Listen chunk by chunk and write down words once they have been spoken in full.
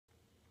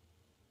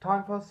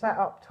Time for a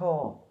setup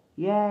tour.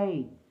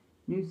 Yay!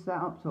 New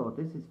setup tour.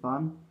 This is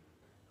fun.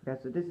 Okay,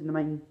 so this is the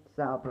main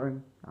setup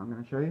room I'm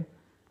going to show you.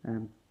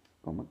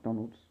 Got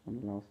McDonald's on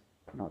the last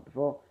night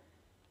before.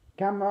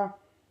 Camera,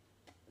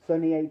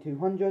 Sony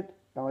WX500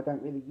 that I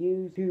don't really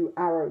use. 2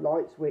 arrow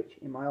lights, which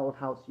in my old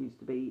house used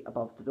to be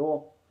above the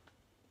door.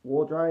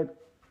 Wardrobe,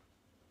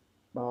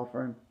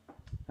 bathroom.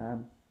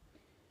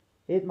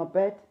 Here's my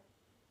bed.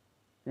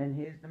 Then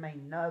here's the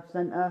main nerve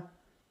centre.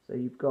 So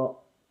you've got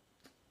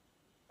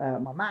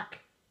my Mac,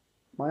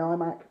 my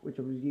IMAC, which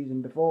I was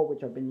using before,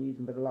 which I've been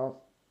using for the last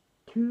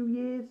 2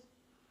 years.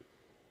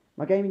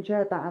 My gaming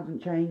chair, that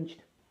hasn't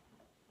changed.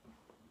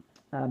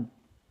 I've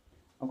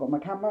got my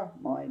camera,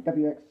 my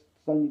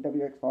Sony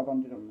WX500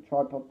 on the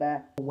tripod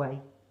there. Away,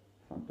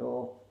 front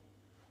door.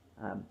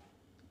 And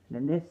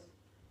then this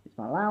is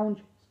my lounge,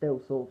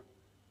 still sort of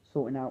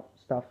sorting out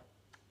stuff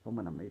from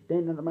when I moved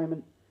in at the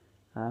moment.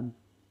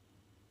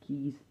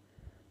 Keys.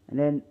 And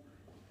then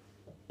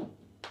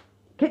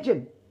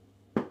kitchen.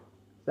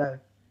 So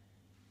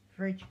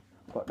fridge,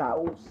 got that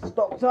all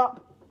stocked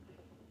up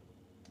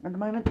at the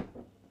moment.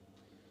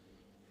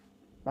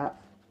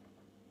 That's,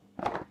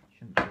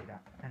 shouldn't do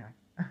that anyway.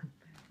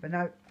 But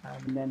no,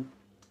 and then,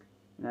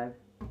 you know,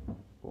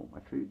 all my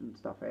food and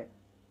stuff here.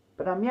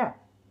 But yeah,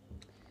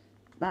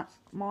 that's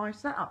my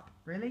setup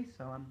really.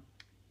 So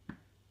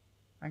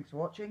thanks for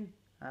watching.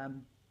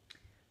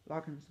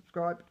 Like and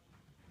subscribe,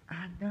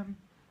 and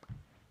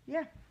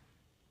yeah,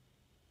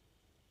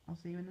 I'll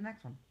see you in the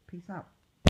next one. Peace out.